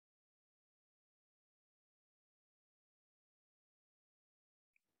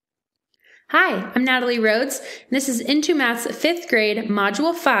Hi, I'm Natalie Rhodes, and this is Into Math's 5th grade,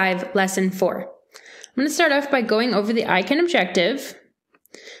 Module 5, Lesson 4. I'm going to start off by going over the I can objective.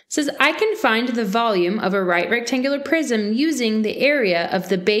 It says, I can find the volume of a right rectangular prism using the area of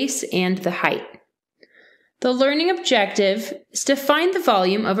the base and the height. The learning objective is to find the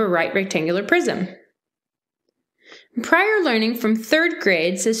volume of a right rectangular prism. Prior learning from 3rd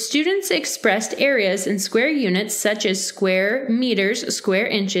grade says students expressed areas in square units such as square meters, square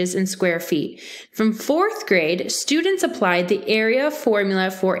inches, and square feet. From 4th grade, students applied the area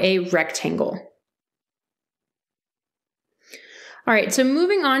formula for a rectangle. All right, so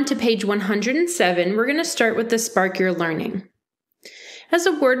moving on to page 107, we're going to start with the Spark Your Learning. As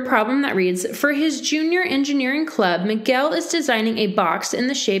a word problem that reads, for his junior engineering club, Miguel is designing a box in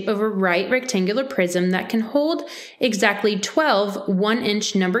the shape of a right rectangular prism that can hold exactly 12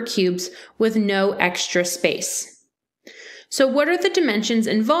 1-inch number cubes with no extra space. So what are the dimensions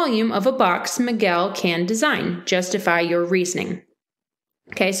and volume of a box Miguel can design? Justify your reasoning.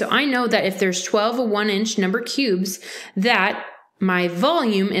 Okay, so I know that if there's 12 1-inch number cubes, that my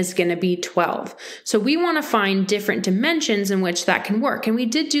volume is going to be 12. So we want to find different dimensions in which that can work. And we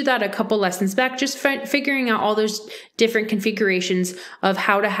did do that a couple lessons back, just figuring out all those different configurations of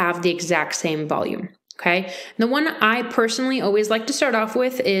how to have the exact same volume. Okay. And the one I personally always like to start off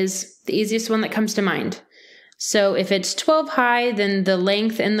with is the easiest one that comes to mind. So if it's 12 high, then the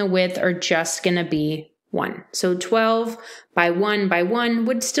length and the width are just going to be 1. So 12 by 1 by 1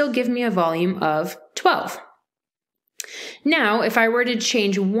 would still give me a volume of 12. Now, if I were to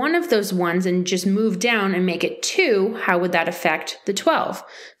change one of those ones and just move down and make it 2, how would that affect the 12?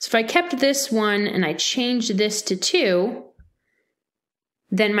 So if I kept this one and I changed this to 2,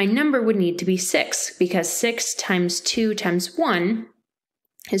 then my number would need to be 6, because 6 times 2 times 1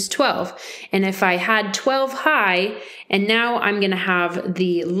 is 12. And if I had 12 high, and now I'm going to have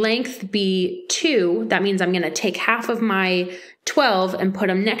the length be 2, that means I'm going to take half of my 12 and put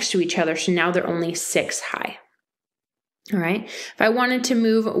them next to each other, so now they're only 6 high. All right, if I wanted to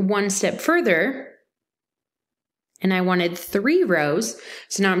move one step further and I wanted 3 rows,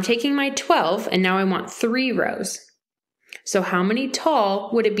 so now I'm taking my 12 and now I want 3 rows. So how many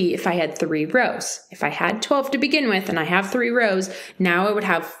tall would it be if I had 3 rows? If I had 12 to begin with and I have 3 rows, now I would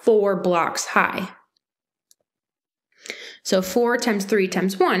have 4 blocks high. So 4 times 3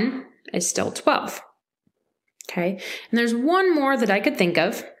 times 1 is still 12. Okay, and there's one more that I could think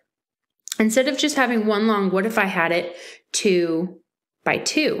of. Instead of just having one long, what if I had it 2 by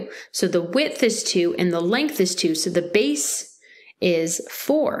 2? So the width is 2 and the length is 2, so the base is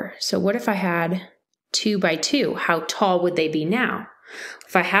 4. So what if I had 2 by 2? How tall would they be now?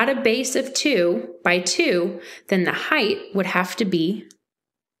 If I had a base of 2 by 2, then the height would have to be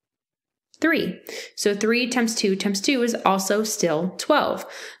 3. So 3 times 2 times 2 is also still 12.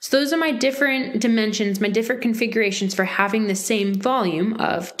 So those are my different dimensions, my different configurations for having the same volume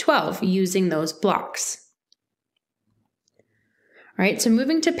of 12 using those blocks. All right, so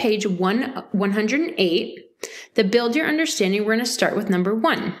moving to page 108, the Build Your Understanding, we're going to start with number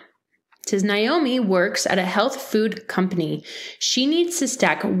 1. It says, Naomi works at a health food company. She needs to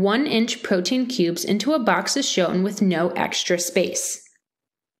stack 1-inch protein cubes into a box as shown with no extra space.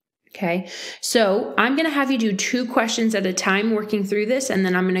 Okay, so I'm going to have you do 2 questions at a time working through this, and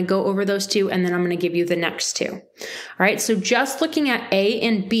then I'm going to go over those 2, and then I'm going to give you the next 2. All right, so just looking at A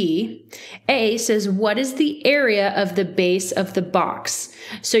and B, A says, what is the area of the base of the box?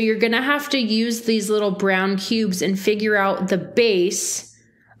 So you're going to have to use these little brown cubes and figure out the base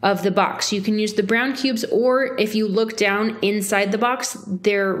of the box. You can use the brown cubes, or if you look down inside the box,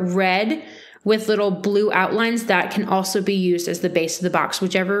 they're red with little blue outlines that can also be used as the base of the box.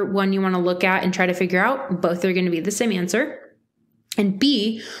 Whichever one you want to look at and try to figure out, both are going to be the same answer. And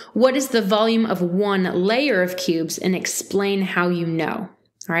B, what is the volume of one layer of cubes, and explain how you know.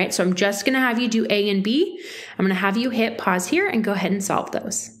 All right, so I'm just going to have you do A and B. I'm going to have you hit pause here and go ahead and solve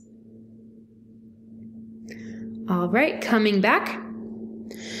those. All right, coming back.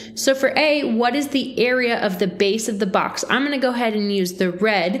 So for A, what is the area of the base of the box? I'm going to go ahead and use the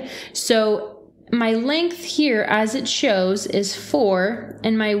red. So my length here, as it shows, is 4,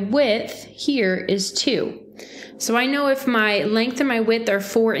 and my width here is 2. So I know if my length and my width are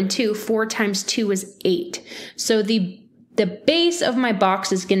 4 and 2, 4 times 2 is 8. So the base of my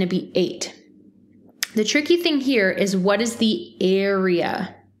box is going to be 8. The tricky thing here is, what is the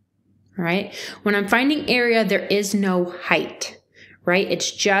area? All right. When I'm finding area, there is no height. Right?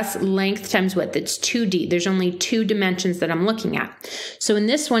 It's just length times width. It's 2D. There's only 2 dimensions that I'm looking at. So in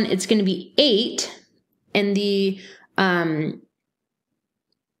this one, it's going to be 8, and the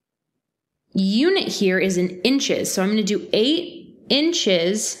unit here is in inches. So I'm going to do 8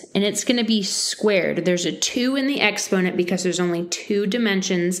 inches, and it's going to be squared. There's a 2 in the exponent because there's only 2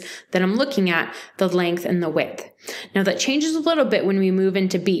 dimensions that I'm looking at, the length and the width. Now that changes a little bit when we move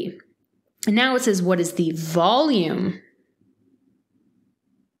into B. And now it says, what is the volume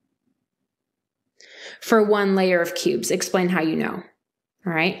for 1 layer of cubes? Explain how you know.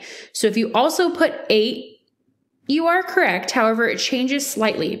 All right. So if you also put 8, you are correct. However, it changes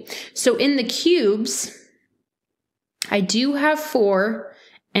slightly. So in the cubes, I do have 4,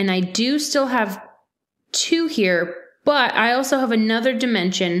 and I do still have 2 here, but I also have another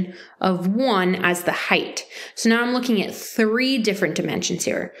dimension of 1 as the height. So now I'm looking at 3 different dimensions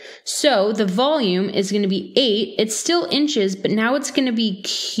here. So the volume is going to be 8. It's still inches, but now it's going to be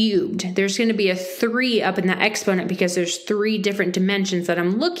cubed. There's going to be a 3 up in the exponent because there's 3 different dimensions that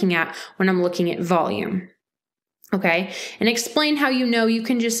I'm looking at when I'm looking at volume. Okay, and explain how you know. You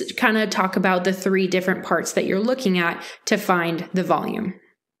can just kind of talk about the 3 different parts that you're looking at to find the volume.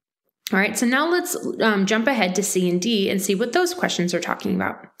 All right, so now let's jump ahead to C and D and see what those questions are talking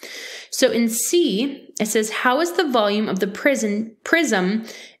about. So in C, it says, how is the volume of the prism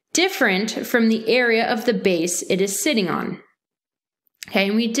different from the area of the base it is sitting on? Okay,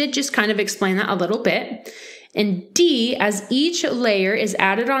 and we did just kind of explain that a little bit. And D, as each layer is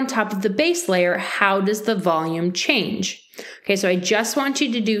added on top of the base layer, how does the volume change? Okay, so I just want you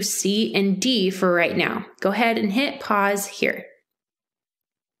to do C and D for right now. Go ahead and hit pause here.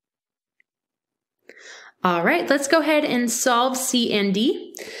 All right, let's go ahead and solve C and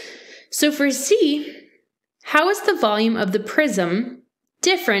D. So for C, how is the volume of the prism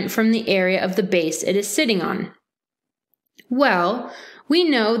different from the area of the base it is sitting on? Well, we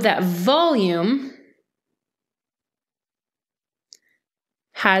know that volume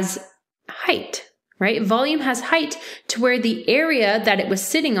has height, right? Volume has height to where the area that it was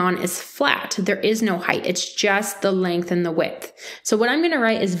sitting on is flat. There is no height. It's just the length and the width. So what I'm going to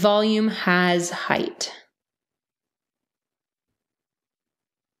write is volume has height.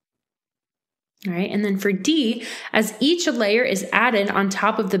 All right, and then for D, as each layer is added on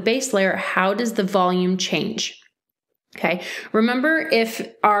top of the base layer, how does the volume change? Okay, remember if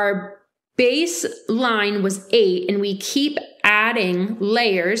our base line was 8 and we keep adding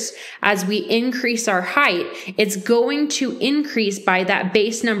layers as we increase our height, it's going to increase by that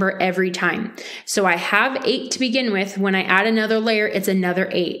base number every time. So I have 8 to begin with. When I add another layer, it's another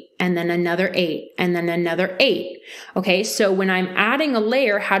 8, and then another 8, and then another 8. Okay, so when I'm adding a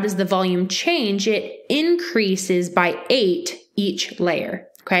layer, how does the volume change? It increases by 8 each layer.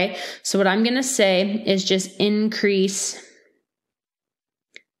 Okay, so what I'm going to say is just increase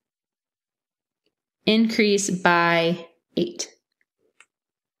by 8.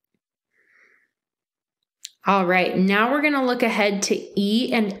 All right, now we're going to look ahead to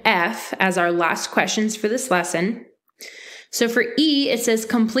E and F as our last questions for this lesson. So for E, it says,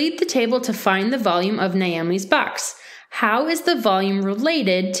 complete the table to find the volume of Naomi's box. How is the volume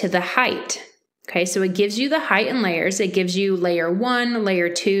related to the height? Okay, so it gives you the height in layers. It gives you layer 1, layer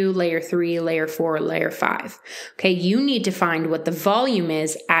 2, layer 3, layer 4, layer 5. Okay, you need to find what the volume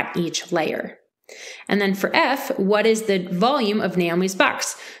is at each layer. And then for F, what is the volume of Naomi's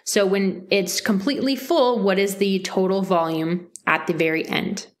box? So when it's completely full, what is the total volume at the very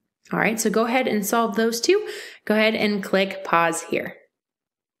end? All right, so go ahead and solve those 2. Go ahead and click pause here.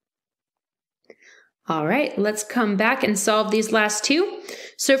 All right, let's come back and solve these last 2.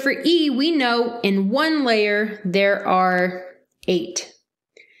 So for E, we know in 1 layer there are 8.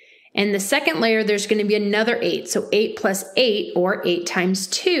 In the second layer, there's going to be another 8. So 8 plus 8, or 8 times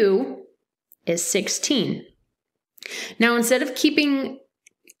 2, is 16. Now, instead of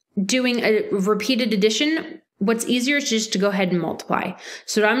doing a repeated addition, what's easier is just to go ahead and multiply.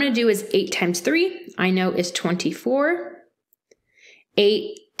 So what I'm going to do is 8 times 3, I know is 24.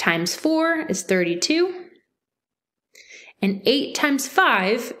 8 times 4 is 32. And 8 times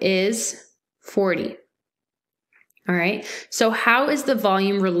 5 is 40. All right, so how is the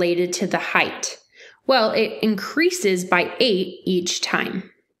volume related to the height? Well, it increases by 8 each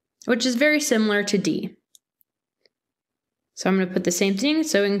time, which is very similar to D. So I'm going to put the same thing.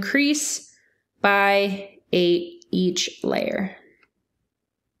 So increase by 8 each layer.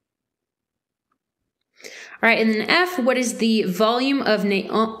 All right, and then F, what is the volume of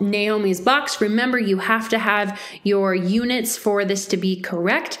Naomi's box? Remember, you have to have your units for this to be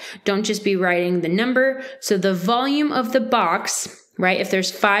correct. Don't just be writing the number. So the volume of the box, right, if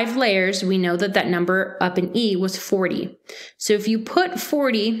there's 5 layers, we know that that number up in E was 40. So if you put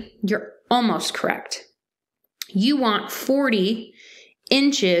 40, you're almost correct. You want 40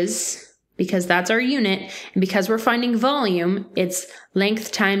 inches because that's our unit. And because we're finding volume, it's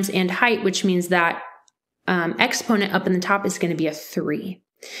length times and height, which means that exponent up in the top is going to be a 3.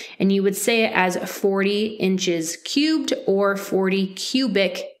 And you would say it as 40 inches cubed or 40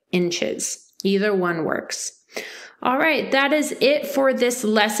 cubic inches. Either one works. All right, that is it for this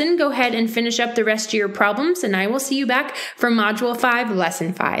lesson. Go ahead and finish up the rest of your problems, and I will see you back for Module 5,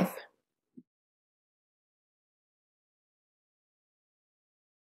 Lesson 5.